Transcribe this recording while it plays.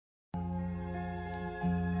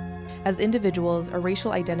As individuals, our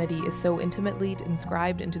racial identity is so intimately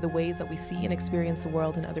inscribed into the ways that we see and experience the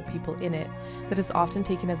world and other people in it that it's often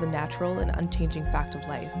taken as a natural and unchanging fact of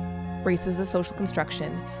life. Race is a social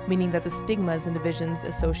construction, meaning that the stigmas and divisions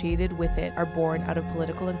associated with it are born out of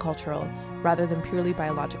political and cultural, rather than purely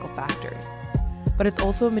biological factors. But it's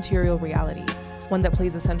also a material reality, one that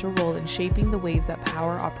plays a central role in shaping the ways that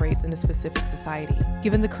power operates in a specific society.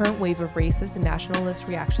 Given the current wave of racist and nationalist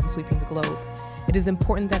reactions sweeping the globe, it is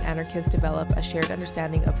important that anarchists develop a shared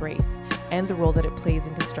understanding of race and the role that it plays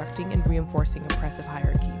in constructing and reinforcing oppressive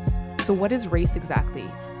hierarchies. So what is race exactly,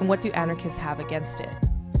 and what do anarchists have against it?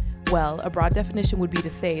 Well, a broad definition would be to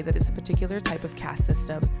say that it's a particular type of caste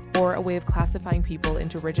system, or a way of classifying people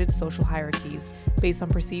into rigid social hierarchies based on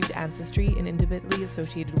perceived ancestry and intimately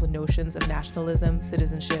associated with notions of nationalism,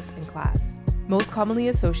 citizenship, and class. Most commonly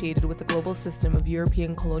associated with the global system of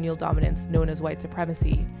European colonial dominance known as white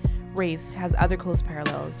supremacy, race has other close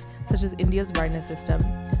parallels, such as India's Varna system,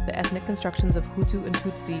 the ethnic constructions of Hutu and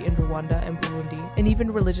Tutsi in Rwanda and Burundi, and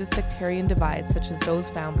even religious sectarian divides such as those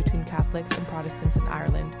found between Catholics and Protestants in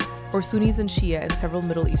Ireland, or Sunnis and Shia in several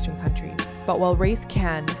Middle Eastern countries. But while race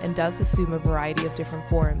can and does assume a variety of different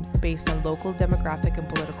forms based on local demographic and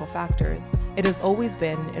political factors, it has always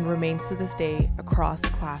been and remains to this day a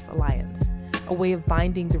cross-class alliance, a way of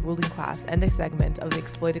binding the ruling class and a segment of the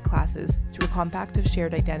exploited classes through a compact of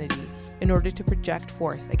shared identity in order to project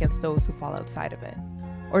force against those who fall outside of it.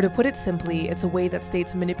 Or to put it simply, it's a way that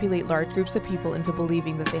states manipulate large groups of people into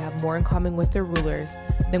believing that they have more in common with their rulers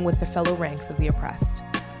than with the fellow ranks of the oppressed.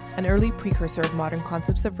 An early precursor of modern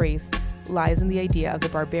concepts of race lies in the idea of the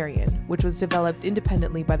barbarian, which was developed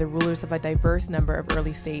independently by the rulers of a diverse number of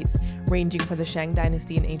early states, ranging from the Shang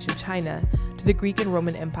dynasty in ancient China to the Greek and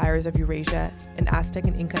Roman empires of Eurasia and Aztec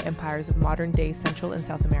and Inca empires of modern-day Central and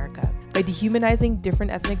South America. By dehumanizing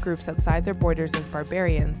different ethnic groups outside their borders as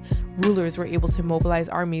barbarians, rulers were able to mobilize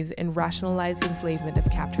armies and rationalize the enslavement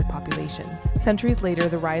of captured populations. Centuries later,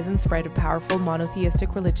 the rise and spread of powerful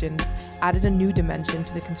monotheistic religions added a new dimension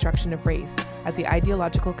to the construction of race, as the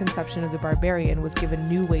ideological conception of the barbarian was given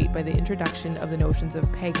new weight by the introduction of the notions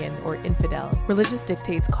of pagan or infidel. Religious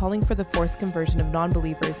dictates calling for the forced conversion of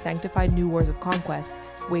non-believers sanctified new wars of conquest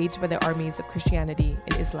waged by the armies of Christianity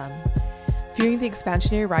and Islam. Fearing the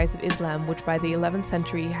expansionary rise of Islam, which by the 11th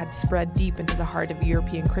century had spread deep into the heart of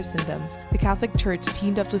European Christendom, the Catholic Church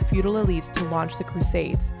teamed up with feudal elites to launch the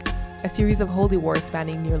Crusades, a series of holy wars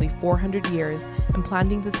spanning nearly 400 years and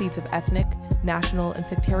planting the seeds of ethnic, national, and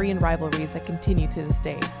sectarian rivalries that continue to this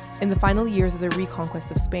day. In the final years of the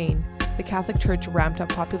reconquest of Spain, the Catholic Church ramped up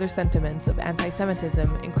popular sentiments of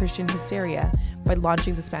anti-Semitism and Christian hysteria by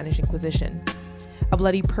launching the Spanish Inquisition, a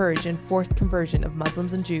bloody purge and forced conversion of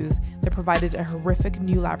Muslims and Jews that provided a horrific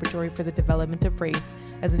new laboratory for the development of race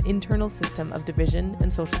as an internal system of division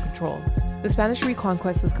and social control. The Spanish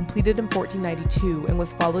reconquest was completed in 1492 and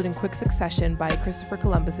was followed in quick succession by Christopher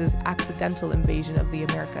Columbus's accidental invasion of the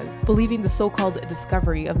Americas. Believing the so-called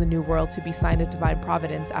discovery of the New World to be sign of divine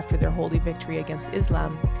providence after their holy victory against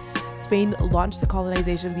Islam, Spain launched the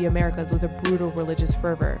colonization of the Americas with a brutal religious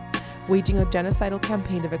fervor, waging a genocidal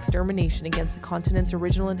campaign of extermination against the continent's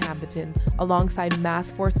original inhabitants, alongside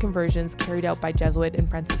mass forced conversions carried out by Jesuit and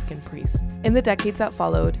Franciscan priests. In the decades that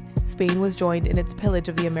followed, Spain was joined in its pillage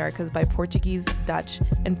of the Americas by Portuguese, Dutch,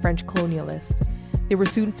 and French colonialists. They were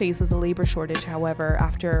soon faced with a labor shortage, however,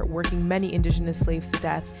 after working many indigenous slaves to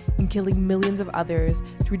death and killing millions of others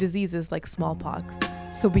through diseases like smallpox.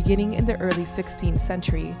 So beginning in the early 16th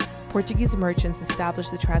century, Portuguese merchants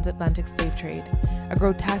established the transatlantic slave trade, a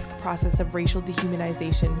grotesque process of racial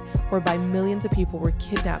dehumanization whereby millions of people were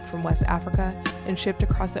kidnapped from West Africa and shipped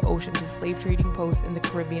across the ocean to slave trading posts in the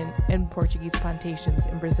Caribbean and Portuguese plantations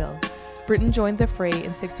in Brazil. Britain joined the fray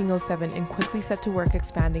in 1607 and quickly set to work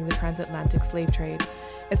expanding the transatlantic slave trade,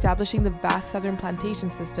 establishing the vast southern plantation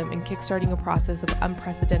system and kickstarting a process of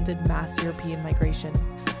unprecedented mass European migration.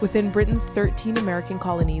 Within Britain's 13 American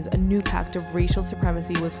colonies, a new pact of racial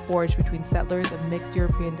supremacy was forged between settlers of mixed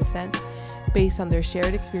European descent, based on their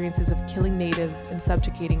shared experiences of killing natives and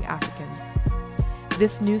subjugating Africans.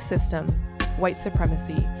 This new system, white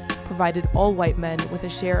supremacy, provided all white men with a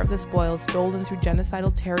share of the spoils stolen through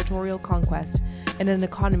genocidal territorial conquest and an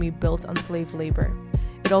economy built on slave labor.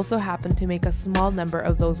 It also happened to make a small number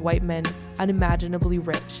of those white men unimaginably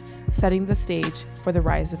rich, setting the stage for the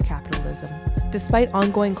rise of capitalism. Despite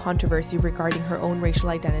ongoing controversy regarding her own racial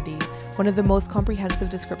identity, one of the most comprehensive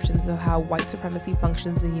descriptions of how white supremacy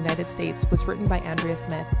functions in the United States was written by Andrea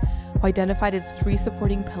Smith, who identified its three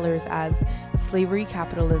supporting pillars as slavery,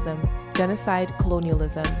 capitalism, genocide,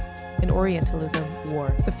 colonialism, and Orientalism,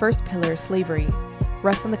 war. The first pillar, slavery,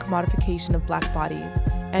 rests on the commodification of black bodies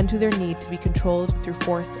and to their need to be controlled through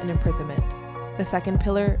force and imprisonment. The second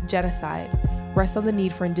pillar, genocide, rests on the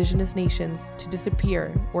need for indigenous nations to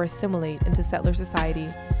disappear or assimilate into settler society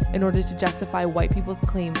in order to justify white people's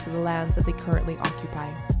claims to the lands that they currently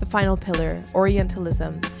occupy. The final pillar,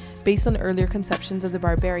 Orientalism, based on earlier conceptions of the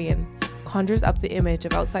barbarian, conjures up the image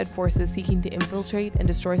of outside forces seeking to infiltrate and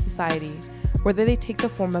destroy society, whether they take the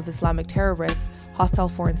form of Islamic terrorists, hostile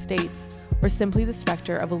foreign states, or simply the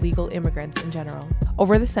specter of illegal immigrants in general.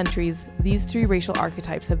 Over the centuries, these three racial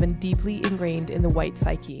archetypes have been deeply ingrained in the white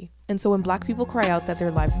psyche. And so when Black people cry out that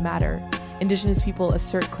their lives matter, Indigenous people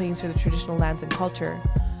assert claims to the traditional lands and culture,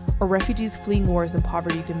 or refugees fleeing wars and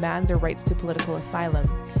poverty demand their rights to political asylum,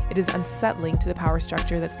 it is unsettling to the power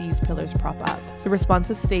structure that these pillars prop up. The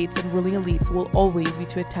response of states and ruling elites will always be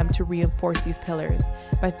to attempt to reinforce these pillars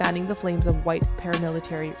by fanning the flames of white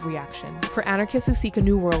paramilitary reaction. For anarchists who seek a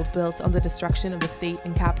new world built on the destruction of the state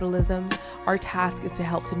and capitalism, our task is to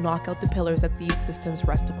help to knock out the pillars that these systems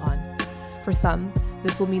rest upon. For some,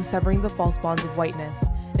 this will mean severing the false bonds of whiteness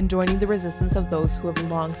and joining the resistance of those who have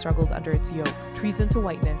long struggled under its yoke. Treason to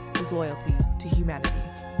whiteness is loyalty to humanity.